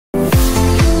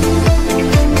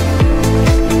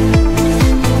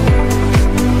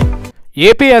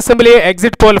AP assembly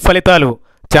exit poll ఫలితాలు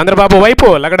చంద్రబాబు వైపు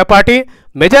Lagadapati,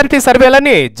 majority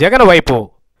సర్వేలన్నీ Jagan వైపు.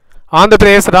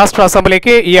 ఆంధ్రప్రదేశ్ రాష్ట్ర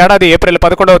అసెంబ్లీకి ఈ ఏడాది ఏప్రిల్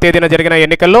 11వ తేదీన జరిగిన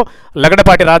ఎన్నికల్లో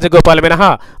లగడపాటి రాజగోపాల్ మినహా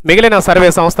మిగిలిన సర్వే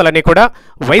సంస్థలన్నీ కూడా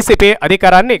వైసీపీ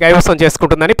అధికారాన్ని కైవసం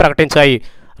చేసుకుంటుందని ప్రకటించాయి.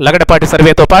 లగడపాటి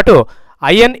సర్వేతో పాటు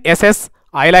ఐఎన్ఎస్ఎస్,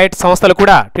 ఐలైట్ సంస్థలు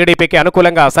కూడా టీడీపీకి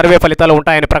అనుకూలంగా సర్వే ఫలితాలు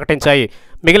ఉంటాయని ప్రకటించాయి.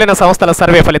 మిగిలిన సంస్థల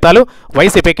సర్వే ఫలితాలు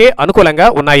వైసీపీకి అనుకూలంగా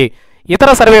ఉన్నాయి. ఇతర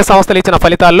సర్వే సంస్థలు ఇచ్చిన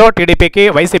ఫలితాల్లో టీడీపీకి,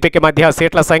 వైసీపీకి మధ్య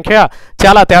సీట్ల సంఖ్య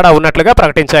చాలా తేడా ఉన్నట్లుగా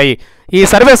ప్రకటించాయి. ఈ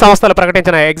సర్వే సంస్థలు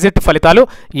ప్రకటించిన ఎగ్జిట్ ఫలితాలు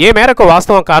ఏ మేరకు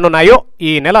వాస్తవం కానున్నాయో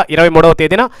ఈ నెల 23వ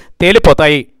తేదీన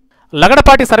తేలిపోతాయి.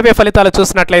 లగడపాటి సర్వే ఫలితాలు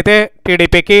చూసినట్లయితే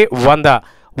టీడీపీకి 100,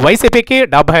 వైసీపీకి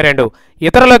 72,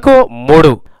 ఇతరులకు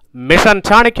 3. మిషన్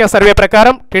చాణక్య సర్వే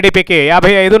ప్రకారం టీడీపీకి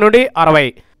 55 నుండి 60,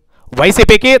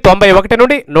 వైసీపీకి 91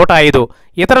 నుండి 105,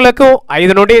 ఇతరులకు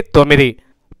 5 నుండి 9.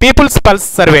 పీపుల్స్ పల్స్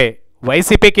సర్వే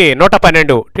వైసీపీకి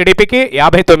 112, టీడీపీకి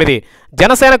 59,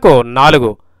 జనసేనకు 4.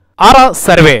 ఆరా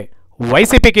సర్వే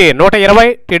వైసీపీకి 120,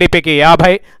 టీడీపీకి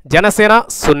 50, జనసేన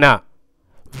 0.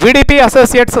 వీడీపీ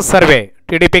అసోసియేట్స్ సర్వే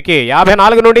టీడీపీకి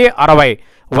 54 నుండి 60,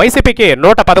 వైసీపీకి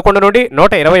 111 నుండి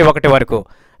 121 వరకు,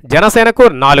 జనసేనకు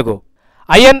 4.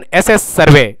 ఐఎన్ఎస్ఎస్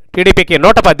సర్వే టీడీపీకి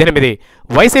 118,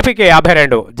 వైసీపీకి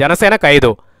 52, జనసేనకు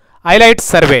 5. హైలైట్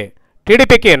సర్వే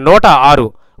టీడీపీకి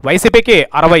 106, వైసీపీకి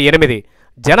 68,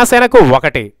 జనసేనకు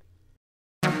 1.